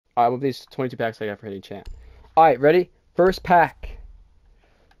Alright, with these 22 packs I got for hitting champ. Alright, ready? First pack.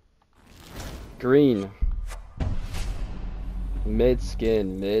 Green. Mid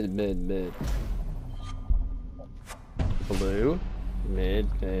skin. Mid. Blue. Mid.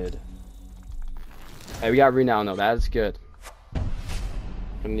 Hey, we got renown though. That is good.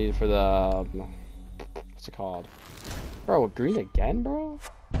 Gonna need it for the... what's it called? Bro, green again, bro?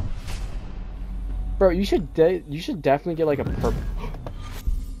 Bro, you should definitely get like a purple.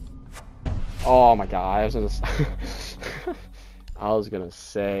 Oh my god, I was gonna I was gonna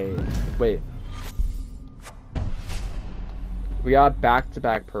say, wait. We got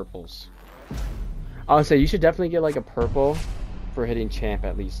back-to-back purples. I would say you should definitely get like a purple for hitting champ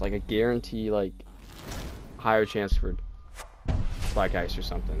at least, like a guarantee like higher chance for black ice or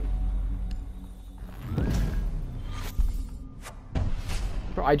something.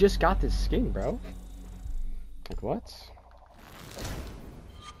 Bro, I just got this skin, bro. Like what?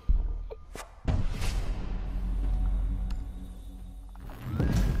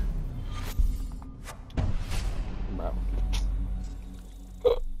 Bro.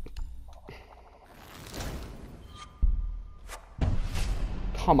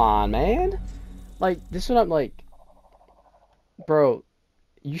 Come on, man. Like, this one I'm like, bro,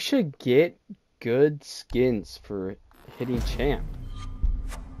 you should get good skins for hitting champ.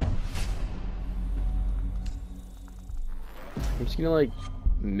 I'm just getting like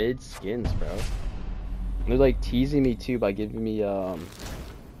mid skins, bro. They're like teasing me too by giving me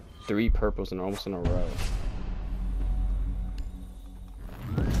 3 purples and almost in a row.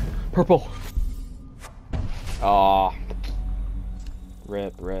 Purple. Ah,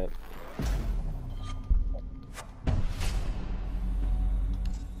 rip.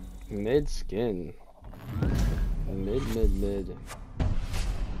 Mid skin. Mid.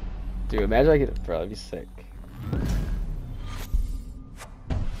 Dude, imagine I get, bro, that'd be sick.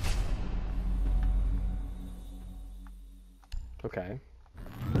 Okay.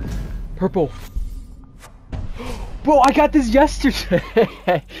 Purple. Bro, I got this yesterday.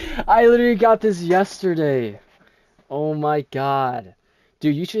 I literally got this yesterday. Oh my god.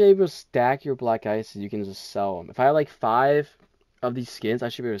 Dude, you should be able to stack your black ice and you can just sell them. If I had like 5 of these skins, I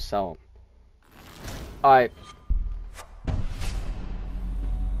should be able to sell them. Alright.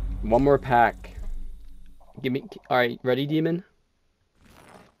 One more pack. Give me. Alright, ready, demon?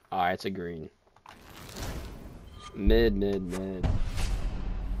 Alright, it's a green. Mid.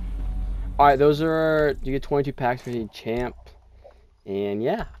 Alright, those are. You get 22 packs for the champ. And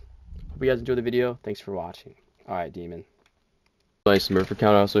yeah. Hope you guys enjoyed the video. Thanks for watching. Alright, demon. Nice Smurf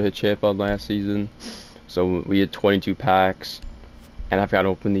account also hit champ on last season. So we had 22 packs. And I forgot to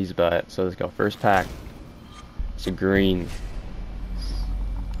open these, but so let's go. First pack. It's a green.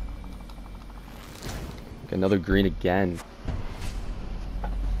 Another green again.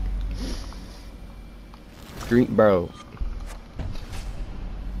 Green, bro.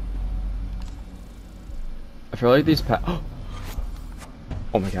 I feel like these packs.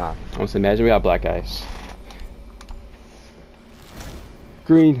 Oh my god. Almost imagine we got black ice.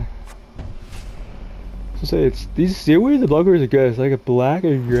 Green. So say it's these. See where the black ones are good. It's like a black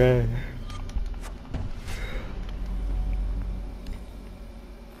and gray.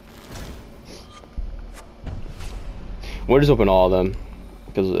 We'll just open all of them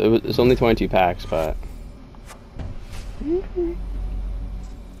because it's only 22 packs, but I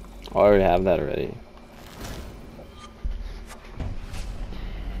already have that already.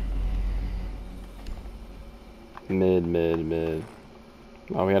 Mid.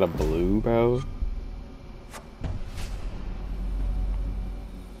 Oh, we had a blue, bro.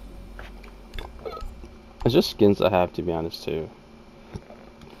 It's just skins I have, to be honest, too.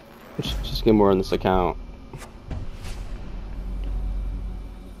 Just get more in this account.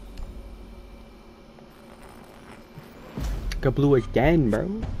 Got blue again,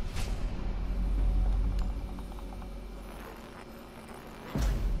 bro.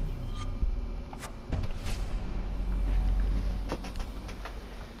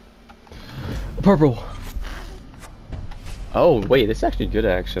 Purple. Oh wait, this is actually good.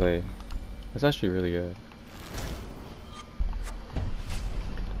 Actually, that's actually really good.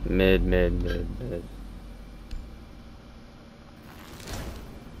 Mid.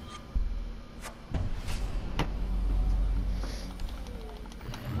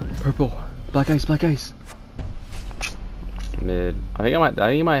 Purple. Black ice. Mid. I think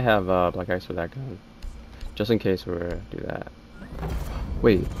I might have black ice for that gun. Just in case we're gonna do that.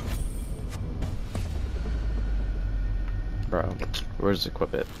 Wait. Bro, we'll just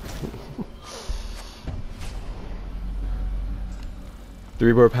equip it.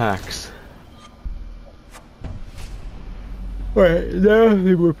 3 more packs. Alright, now I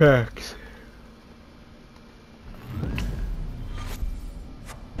think more packs.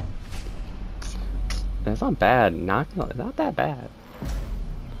 That's not bad. Not that bad.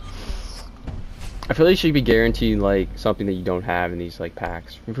 I feel like you should be guaranteed like something that you don't have in these like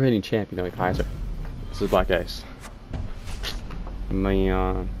packs. If you're hitting champ, you know, like Heiser. This is Black Ice.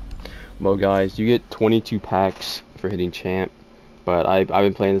 Man, well guys, you get 22 packs for hitting champ, but I've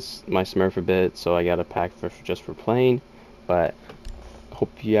been playing this my Smurf a bit, so I got a pack for just for playing. But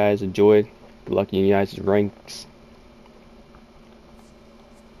hope you guys enjoyed. Good luck in you guys' ranks.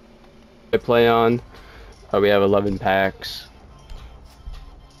 I play on. We have 11 packs.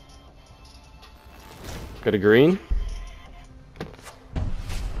 Got a green.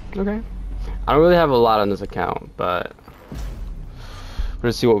 Okay. I don't really have a lot on this account, but we're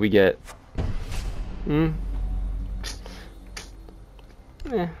gonna see what we get. It's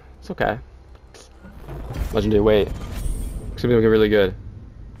okay. Legendary weight. It's gonna be looking really good.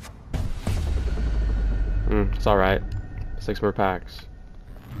 It's alright. 6 more packs.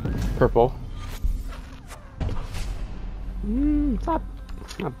 Purple. It's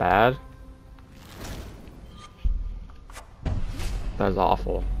not bad. That is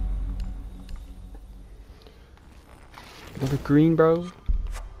awful. Another green, bro.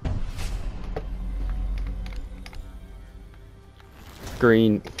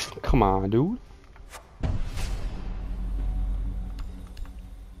 Green. Come on, dude.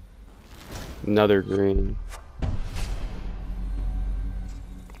 Another green.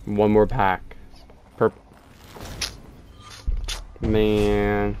 One more pack. Purple.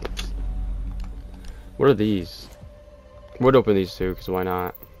 Man. What are these? Would open these two, because why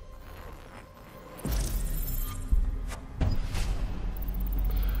not?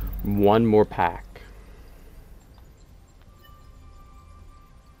 One more pack.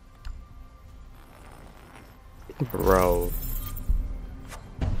 Bro.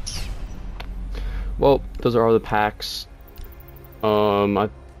 Well, those are all the packs. I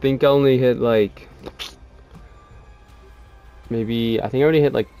think I only hit like maybe I think I already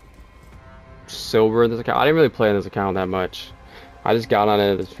hit like silver in this account. I didn't really play on this account that much. I just got on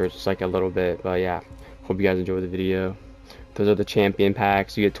it for just like a little bit, but yeah. Hope you guys enjoyed the video. Those are the champion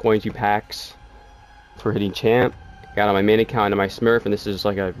packs. You get 22 packs for hitting champ. Got on my main account and my Smurf, and this is just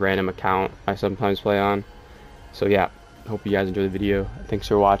like a random account I sometimes play on. So yeah, hope you guys enjoyed the video. Thanks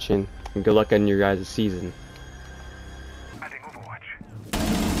for watching, and good luck on your guys' season.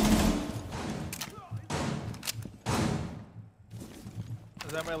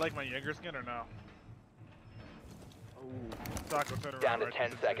 Does anybody like my Jaeger skin or no? Ooh. Taco, turn around. Down to right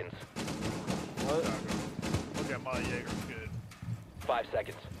 10 seconds. Taco. Look at my Jaeger skin. 5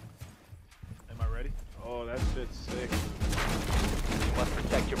 seconds. Am I ready? Oh, that shit's sick. You must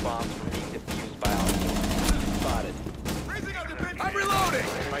protect your bombs from being defused by our team. Spotted. I'm reloading!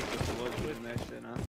 My